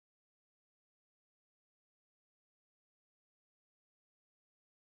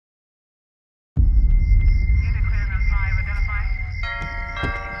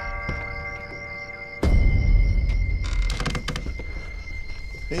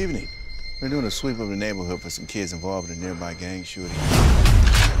Evening. We're doing a sweep of the neighborhood for some kids involved in a nearby gang shooting.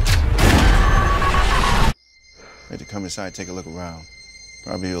 Had to come inside, take a look around.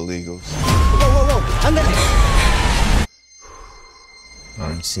 Probably illegals. Whoa! I'm gonna...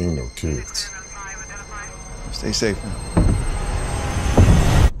 I ain't seen no kids. Stay safe, man.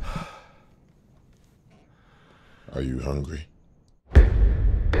 Are you hungry?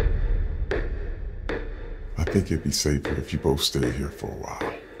 I think it'd be safer if you both stay here for a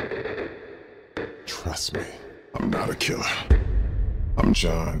while. Trust me, I'm not a killer. I'm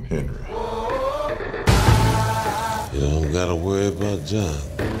John Henry. You don't gotta worry about John.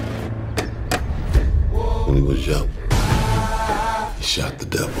 When he was young, he shot the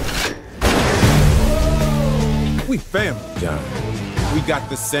devil. We family, John. We got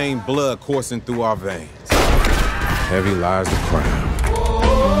the same blood coursing through our veins. Heavy lies the crown.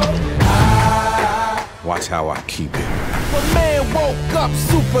 Watch how I keep it. My man woke up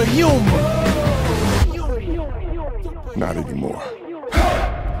superhuman. Not anymore.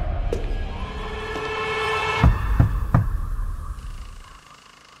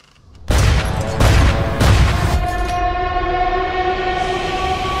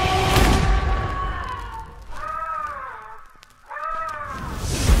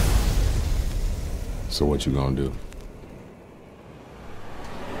 So what you gonna do?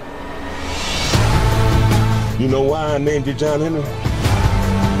 You know why I named you John Henry?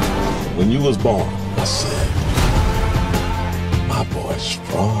 When you was born, I said, my boy's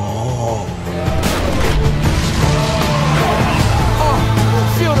strong.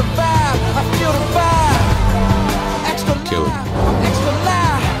 Feel the vibe, I feel the vibe. Extra Kill him. extra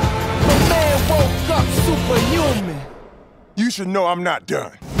live. My man woke up superhuman. You should know I'm not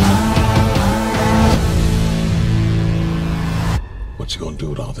done. What you gonna do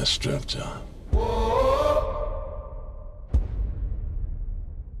with all that strength, John?